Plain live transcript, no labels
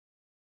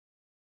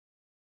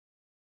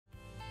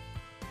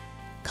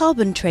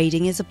Carbon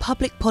trading is a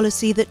public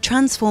policy that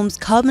transforms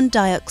carbon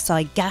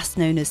dioxide gas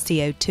known as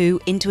CO2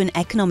 into an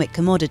economic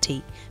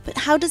commodity. But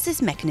how does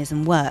this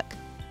mechanism work?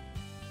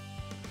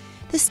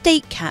 The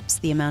state caps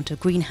the amount of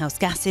greenhouse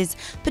gases,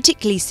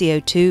 particularly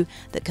CO2,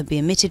 that can be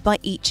emitted by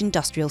each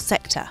industrial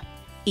sector.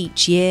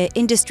 Each year,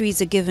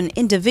 industries are given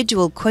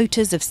individual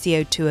quotas of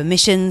CO2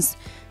 emissions.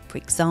 For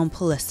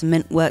example, a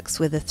cement works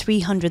with a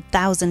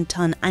 300,000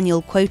 tonne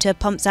annual quota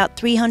pumps out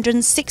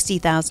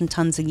 360,000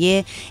 tonnes a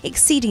year,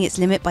 exceeding its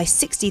limit by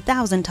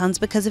 60,000 tonnes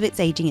because of its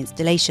ageing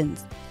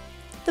installations.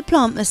 The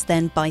plant must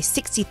then buy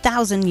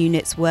 60,000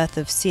 units worth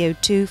of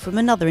CO2 from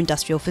another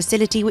industrial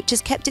facility which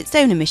has kept its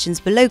own emissions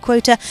below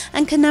quota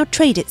and can now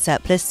trade its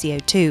surplus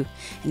CO2.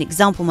 An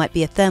example might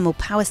be a thermal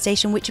power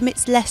station which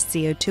emits less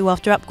CO2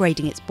 after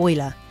upgrading its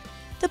boiler.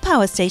 The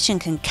power station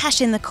can cash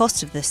in the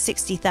cost of the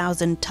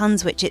 60,000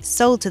 tonnes which it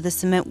sold to the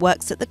cement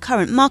works at the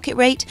current market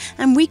rate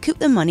and recoup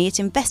the money it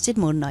invested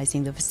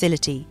modernising the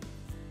facility.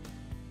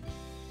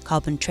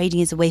 Carbon trading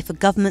is a way for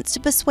governments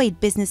to persuade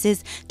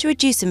businesses to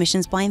reduce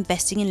emissions by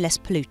investing in less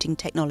polluting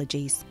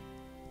technologies.